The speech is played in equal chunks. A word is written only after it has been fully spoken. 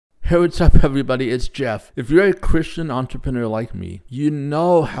Hey, what's up, everybody? It's Jeff. If you're a Christian entrepreneur like me, you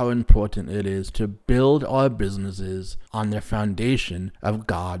know how important it is to build our businesses on the foundation of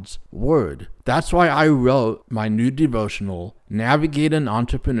God's Word. That's why I wrote my new devotional, Navigating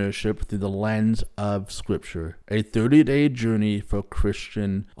Entrepreneurship Through the Lens of Scripture, a 30-day journey for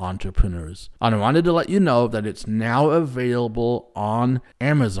Christian entrepreneurs. And I wanted to let you know that it's now available on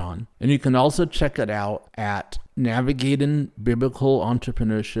Amazon, and you can also check it out at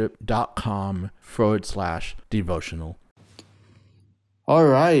navigatingbiblicalentrepreneur.com/devotional. All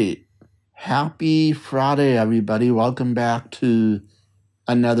right. Happy Friday, everybody. Welcome back to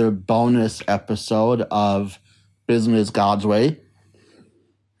another bonus episode of Business God's Way.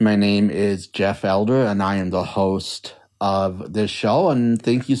 My name is Jeff Elder, and I am the host of this show. And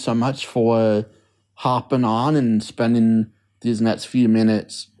thank you so much for hopping on and spending these next few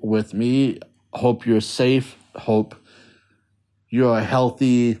minutes with me. Hope you're safe. Hope you're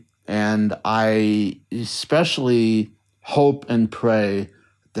healthy. And I especially hope and pray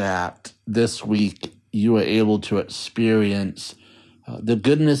that this week you are able to experience the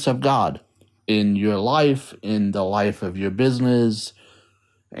goodness of God in your life, in the life of your business,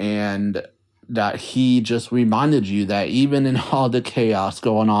 and that He just reminded you that even in all the chaos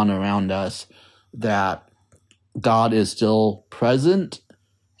going on around us, that God is still present.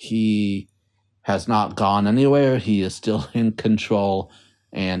 He has not gone anywhere. He is still in control,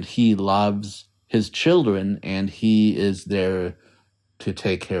 and He loves His children, and He is there to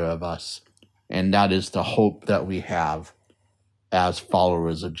take care of us. And that is the hope that we have as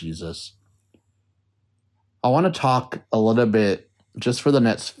followers of Jesus. I want to talk a little bit, just for the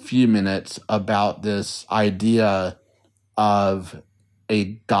next few minutes, about this idea of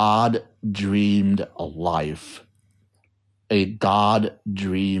a God-dreamed life. A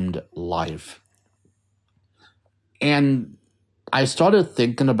God-dreamed life. And I started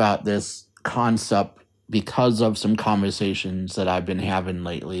thinking about this concept because of some conversations that I've been having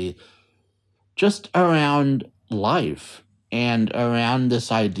lately, just around life and around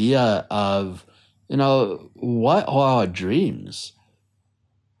this idea of, what are our dreams?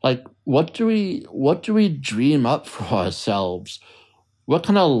 Like, what do we dream up for ourselves? What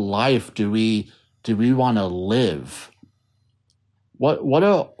kind of life do we want to live? What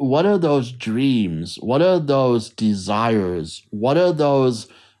are those dreams? What are those desires? What are those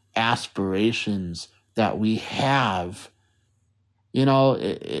aspirations that we have?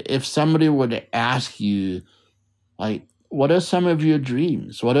 If somebody were to ask you, like, what are some of your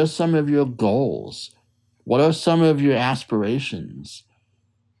dreams? What are some of your goals? What are some of your aspirations?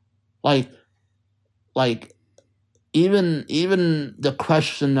 Like even the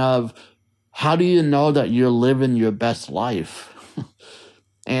question of, how do you know that you're living your best life?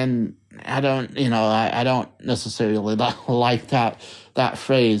 And I don't necessarily like that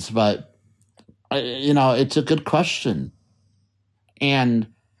phrase, but it's a good question. And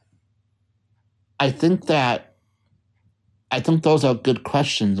I think those are good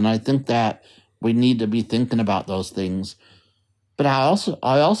questions, and I think that we need to be thinking about those things. But I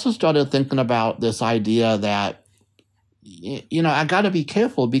also started thinking about this idea that, I got to be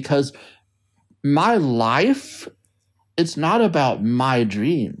careful, because my life, it's not about my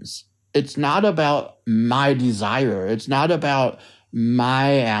dreams. It's not about my desire. It's not about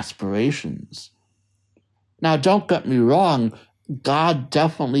my aspirations. Now, don't get me wrong. God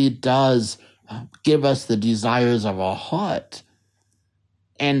definitely does give us the desires of our heart.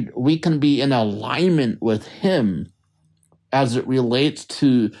 And we can be in alignment with Him as it relates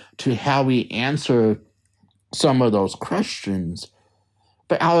to how we answer some of those questions.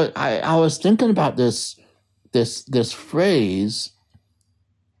 But I was thinking about this phrase,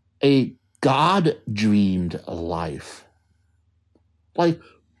 a God-dreamed life. Like,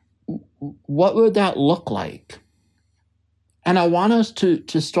 what would that look like? And I want us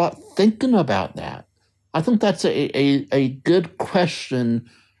to start thinking about that. I think that's a good question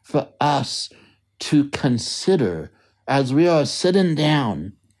for us to consider as we are sitting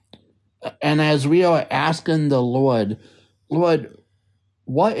down and as we are asking the Lord, what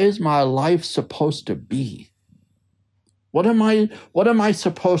is my life supposed to be? What am I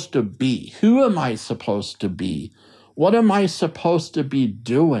supposed to be? Who am I supposed to be? What am I supposed to be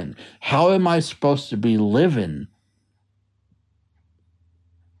doing? How am I supposed to be living?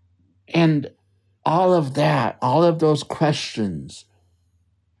 And all of that, all of those questions,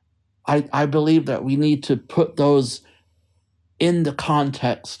 I believe that we need to put those in the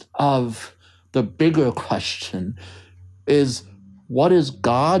context of the bigger question is, what is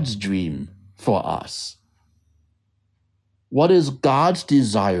God's dream for us? What is God's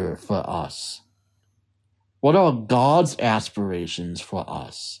desire for us? What are God's aspirations for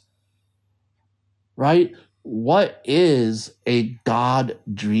us? right? What is a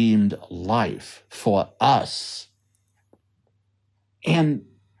God-dreamed life for us? And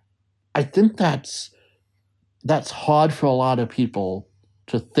I think that's hard for a lot of people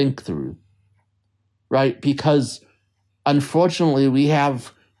to think through, right? Because unfortunately, we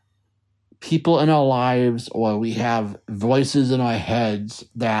have people in our lives, or we have voices in our heads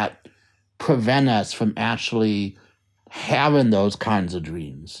that prevent us from actually having those kinds of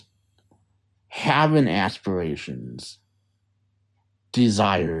dreams, having aspirations,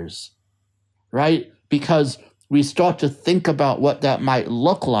 desires, right? Because we start to think about what that might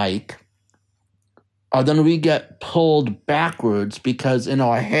look like, or then we get pulled backwards because in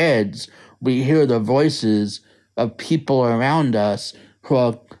our heads we hear the voices of people around us who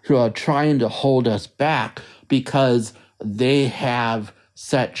are trying to hold us back because they have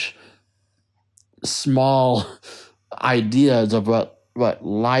such small ideas of what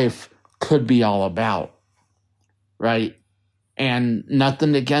life could be all about, right? And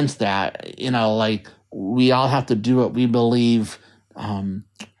nothing against that, like we all have to do what we believe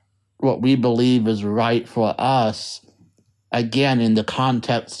is right for us, again, in the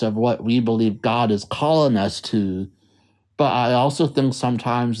context of what we believe God is calling us to. But I also think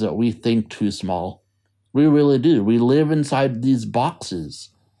sometimes that we think too small. We really do. We live inside these boxes,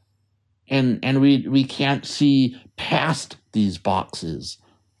 and we can't see past these boxes.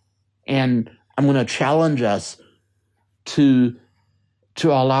 And I'm going to challenge us to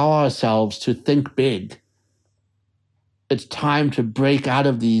allow ourselves to think big. It's time to break out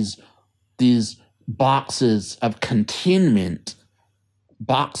of these boxes of containment,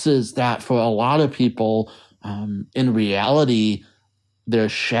 boxes that for a lot of people, in reality, they're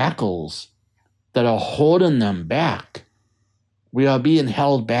shackles that are holding them back. We are being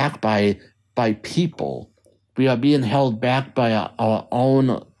held back by people. We are being held back by our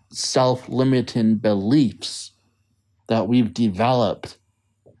own self-limiting beliefs that we've developed.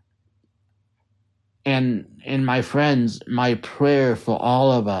 And my friends, my prayer for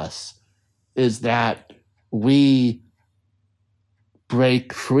all of us is that we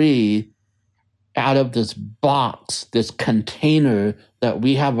break free out of this box, this container that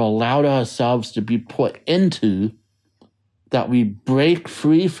we have allowed ourselves to be put into, that we break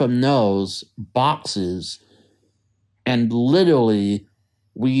free from those boxes and literally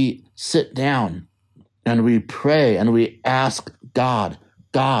we sit down and we pray and we ask God,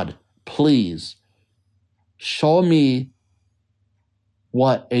 please show me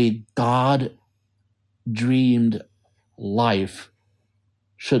what a God-dreamed life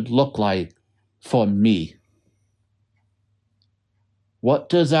should look like for me. What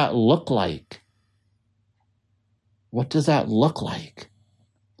does that look like? What does that look like?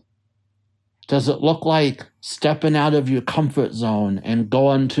 Does it look like stepping out of your comfort zone and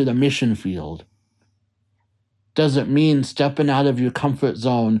going to the mission field? Does it mean stepping out of your comfort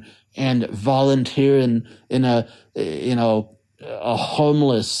zone and volunteering in a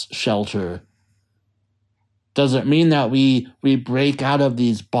homeless shelter? Does it mean that we break out of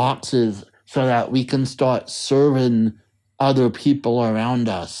these boxes so that we can start serving other people around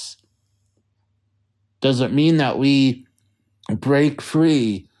us? Does it mean that we break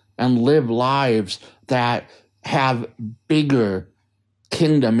free and live lives that have bigger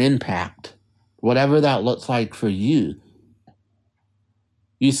kingdom impact, whatever that looks like for you?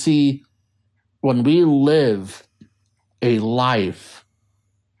 You see, when we live a life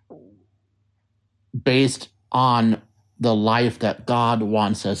based on the life that God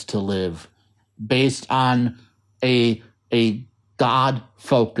wants us to live, based on a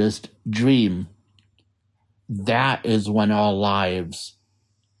God-focused dream, that is when our lives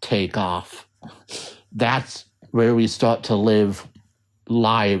take off. That's where we start to live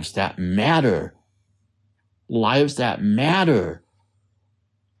lives that matter. Lives that matter.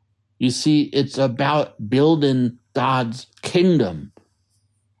 You see, it's about building God's kingdom.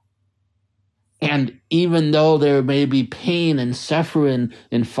 And even though there may be pain and suffering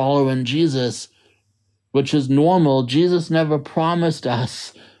in following Jesus, which is normal, Jesus never promised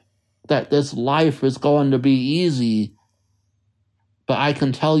us that this life is going to be easy. But I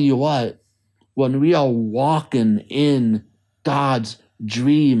can tell you what, when we are walking in God's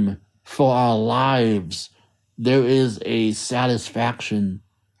dream for our lives, there is a satisfaction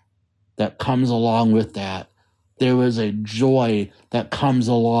that comes along with that. There is a joy that comes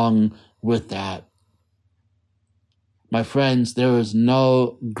along with that. My friends, there is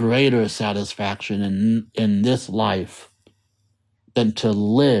no greater satisfaction in this life than to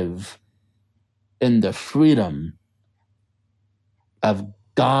live in the freedom of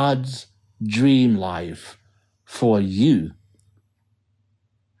God's dream life for you.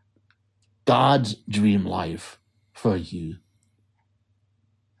 God's dream life for you,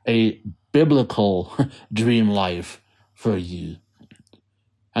 a biblical dream life for you.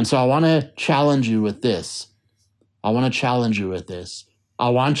 And so I want to challenge you with this. I want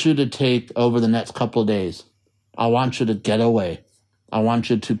you to take over the next couple of days. I want you to get away. I want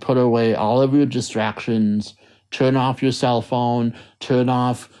you to put away all of your distractions, turn off your cell phone, turn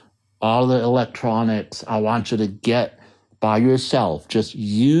off all the electronics. I want you to get by yourself, just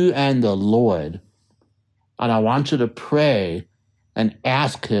you and the Lord. And I want you to pray and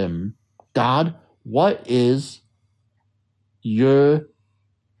ask him, God, what is your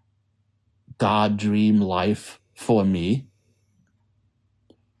God dream life for me?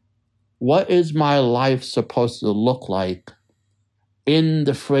 What is my life supposed to look like in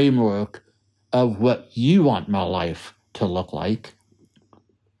the framework of what you want my life to look like?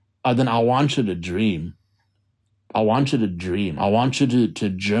 And then I want you to dream. I want you to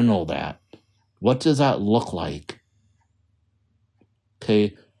journal that. What does that look like?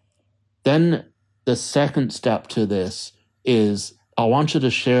 Okay. Then the second step to this is I want you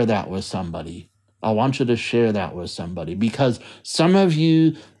to share that with somebody. Because some of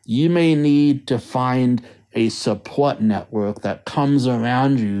you may need to find a support network that comes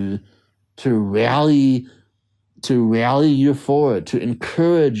around you to rally you forward, to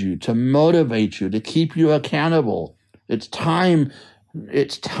encourage you, to motivate you, to keep you accountable. It's time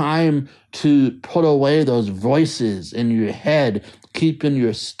to put away those voices in your head, keeping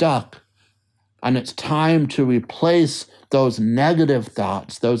you stuck. And it's time to replace those negative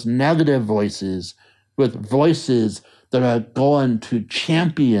thoughts, those negative voices, with voices that are going to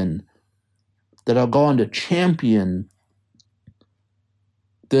champion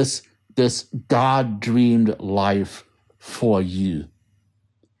this God-dreamed life for you.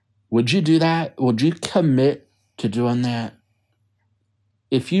 Would you do that? Would you commit to doing that?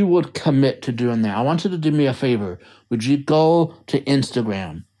 If you would commit to doing that, I want you to do me a favor. Would you go to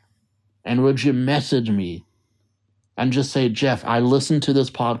Instagram and would you message me and just say, Jeff, I listened to this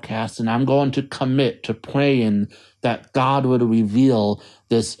podcast and I'm going to commit to praying that God would reveal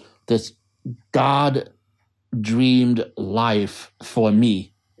this God-dreamed life for me.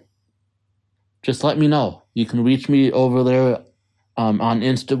 Just let me know. You can reach me over there on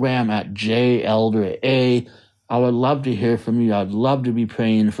Instagram at JElderA. I would love to hear from you. I'd love to be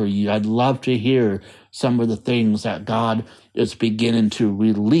praying for you. I'd love to hear some of the things that God is beginning to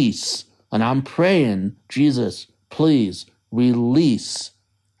release. And I'm praying, Jesus, please release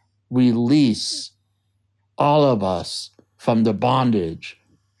all of us from the bondage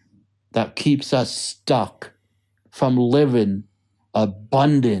that keeps us stuck from living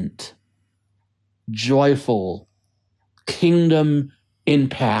abundant, joyful, kingdom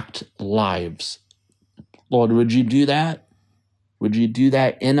impact lives. Lord, would you do that? Would you do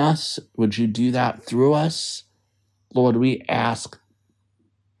that in us? Would you do that through us? Lord, we ask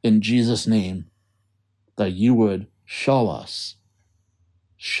in Jesus' name that you would show us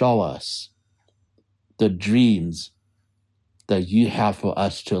the dreams that you have for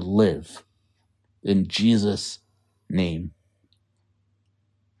us to live. In Jesus' name.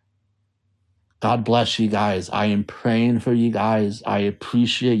 God bless you guys. I am praying for you guys. I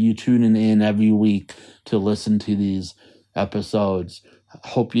appreciate you tuning in every week to listen to these episodes.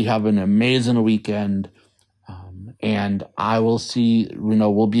 Hope you have an amazing weekend. And I will see,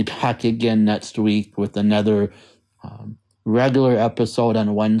 we'll be back again next week with another regular episode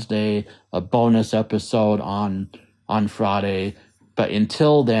on Wednesday, a bonus episode on Friday. But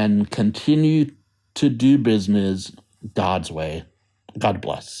until then, continue to do business God's way. God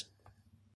bless.